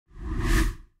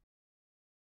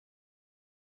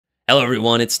Hello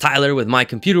everyone, it's Tyler with My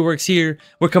Computer Works here.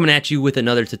 We're coming at you with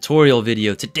another tutorial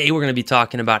video. Today we're going to be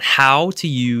talking about how to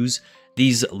use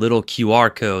these little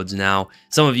QR codes. Now,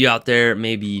 some of you out there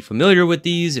may be familiar with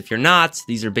these. If you're not,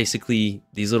 these are basically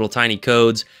these little tiny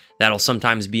codes that'll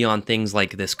sometimes be on things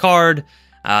like this card.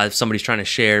 If somebody's trying to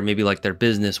share maybe like their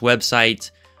business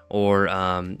website, or a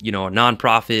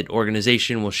nonprofit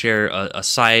organization will share a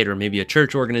site, or maybe a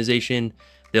church organization,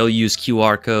 they'll use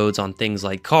QR codes on things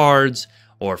like cards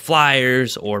or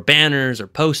flyers or banners or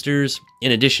posters.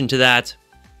 In addition to that,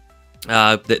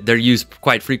 they're used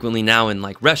quite frequently now in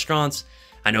like restaurants.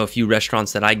 I know a few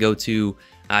restaurants that I go to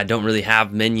don't really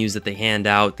have menus that they hand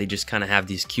out. They just kind of have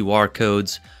these QR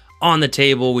codes on the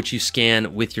table, which you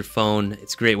scan with your phone.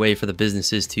 It's a great way for the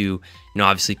businesses to,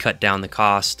 obviously cut down the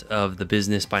cost of the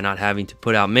business by not having to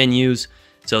put out menus.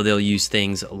 So they'll use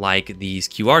things like these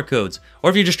QR codes.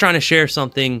 Or if you're just trying to share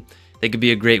something, they could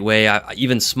be a great way.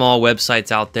 Even small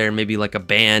websites out there, maybe like a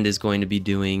band is going to be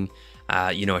doing,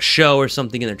 a show or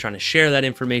something, and they're trying to share that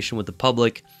information with the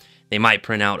public. They might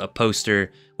print out a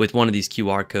poster with one of these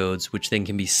QR codes, which then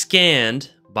can be scanned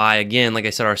by, again, like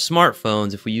I said, our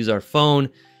smartphones. If we use our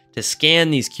phone to scan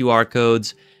these QR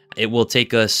codes, it will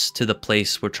take us to the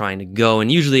place we're trying to go.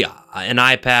 And usually an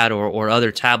iPad or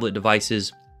other tablet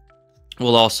devices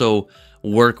will also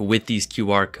work with these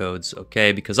QR codes,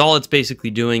 okay? Because all it's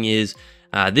basically doing is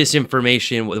this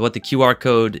information, what the QR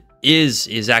code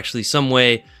is actually some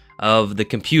way of the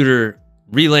computer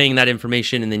relaying that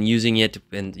information and then using it.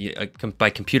 And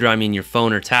by computer, I mean your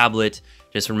phone or tablet.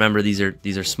 Just remember, these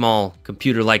are small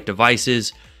computer-like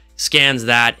devices. Scans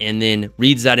that and then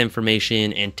reads that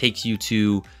information and takes you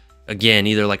to, again,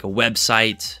 either like a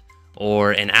website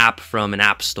or an app from an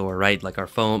app store, right? Like our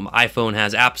iPhone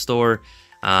has App Store.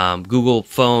 Android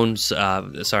phones,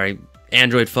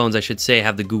 I should say,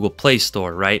 have the Google Play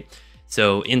Store, right?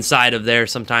 So inside of there,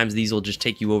 sometimes these will just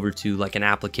take you over to like an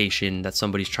application that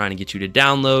somebody's trying to get you to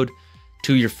download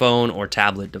to your phone or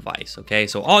tablet device, okay?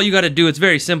 So all you got to do, it's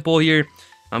very simple here.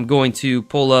 I'm going to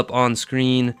pull up on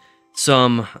screen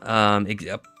some an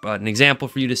example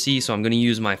for you to see. So I'm going to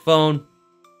use my phone,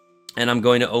 and I'm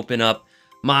going to open up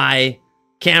my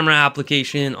camera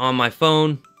application on my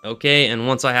phone. Okay, and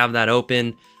once I have that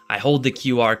open, I hold the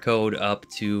QR code up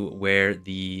to where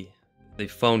the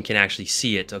phone can actually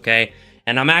see it, okay?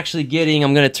 And I'm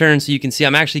going to turn so you can see,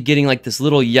 I'm actually getting like this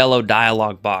little yellow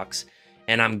dialog box.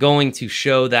 And I'm going to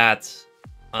show that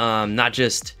not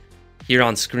just here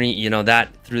on screen, that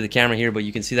through the camera here, but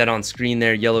you can see that on screen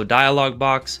there, yellow dialog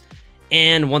box.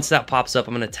 And once that pops up,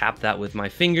 I'm going to tap that with my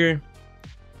finger,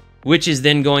 which is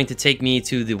then going to take me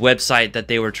to the website that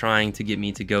they were trying to get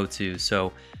me to go to.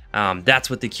 So that's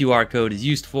what the QR code is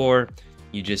used for.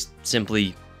 You just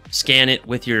simply scan it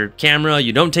with your camera.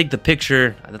 You don't take the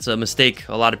picture. That's a mistake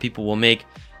a lot of people will make.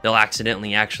 They'll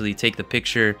accidentally actually take the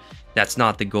picture. That's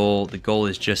not the goal. The goal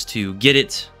is just to get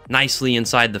it nicely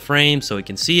inside the frame so we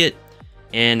can see it.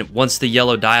 And once the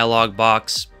yellow dialog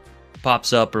box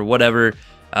pops up, or whatever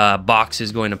box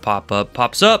is going to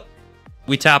pops up,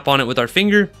 we tap on it with our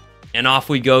finger, and off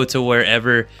we go to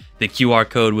wherever the QR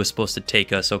code was supposed to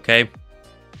take us, okay?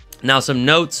 Now, some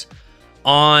notes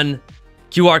on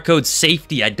QR code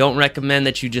safety. I don't recommend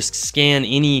that you just scan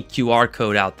any QR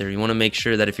code out there. You want to make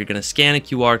sure that if you're going to scan a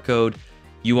QR code,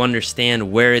 you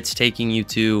understand where it's taking you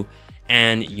to,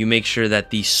 and you make sure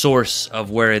that the source of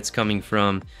where it's coming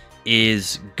from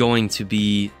is going to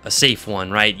be a safe one,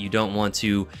 right? You don't want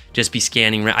to just be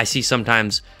scanning. I see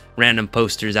sometimes random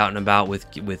posters out and about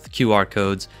with QR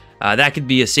codes. That could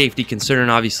be a safety concern,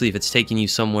 obviously, if it's taking you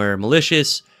somewhere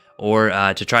malicious, or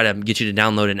to try to get you to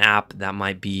download an app that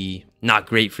might be not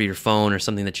great for your phone or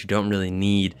something that you don't really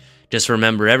need. Just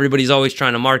remember, everybody's always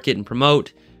trying to market and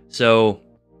promote. So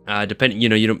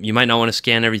you might not want to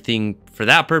scan everything for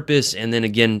that purpose. And then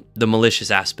again, the malicious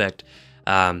aspect.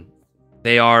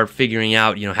 They are figuring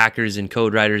out, hackers and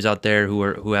code writers out there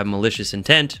who have malicious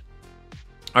intent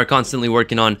are constantly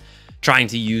working on trying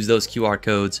to use those QR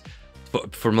codes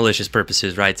for malicious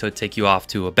purposes, right? So take you off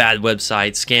to a bad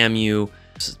website, scam you.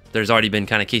 There's already been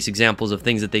kind of case examples of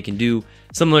things that they can do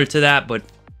similar to that, but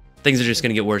things are just going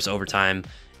to get worse over time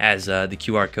as the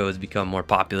QR codes become more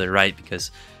popular, right? Because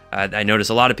I notice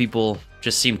a lot of people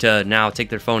just seem to now take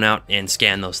their phone out and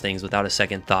scan those things without a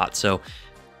second thought. So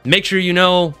make sure you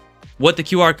know what the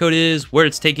QR code is, where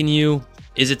it's taking you.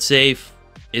 Is it safe?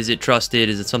 Is it trusted?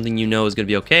 Is it something you know is going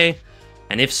to be okay?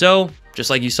 And if so, just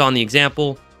like you saw in the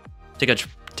example, take out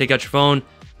your phone,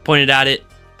 point it at it.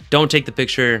 Don't take the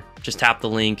picture, just tap the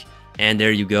link, and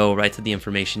there you go, right to the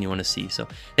information you want to see. So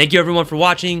thank you everyone for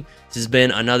watching. This has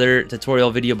been another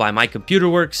tutorial video by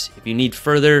MyComputerWorks. If you need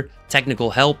further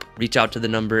technical help, reach out to the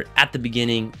number at the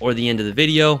beginning or the end of the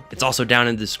video. It's also down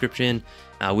in the description.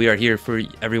 We are here for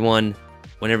everyone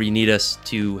whenever you need us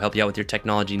to help you out with your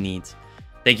technology needs.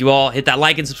 Thank you all. Hit that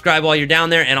like and subscribe while you're down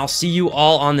there, and I'll see you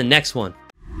all on the next one.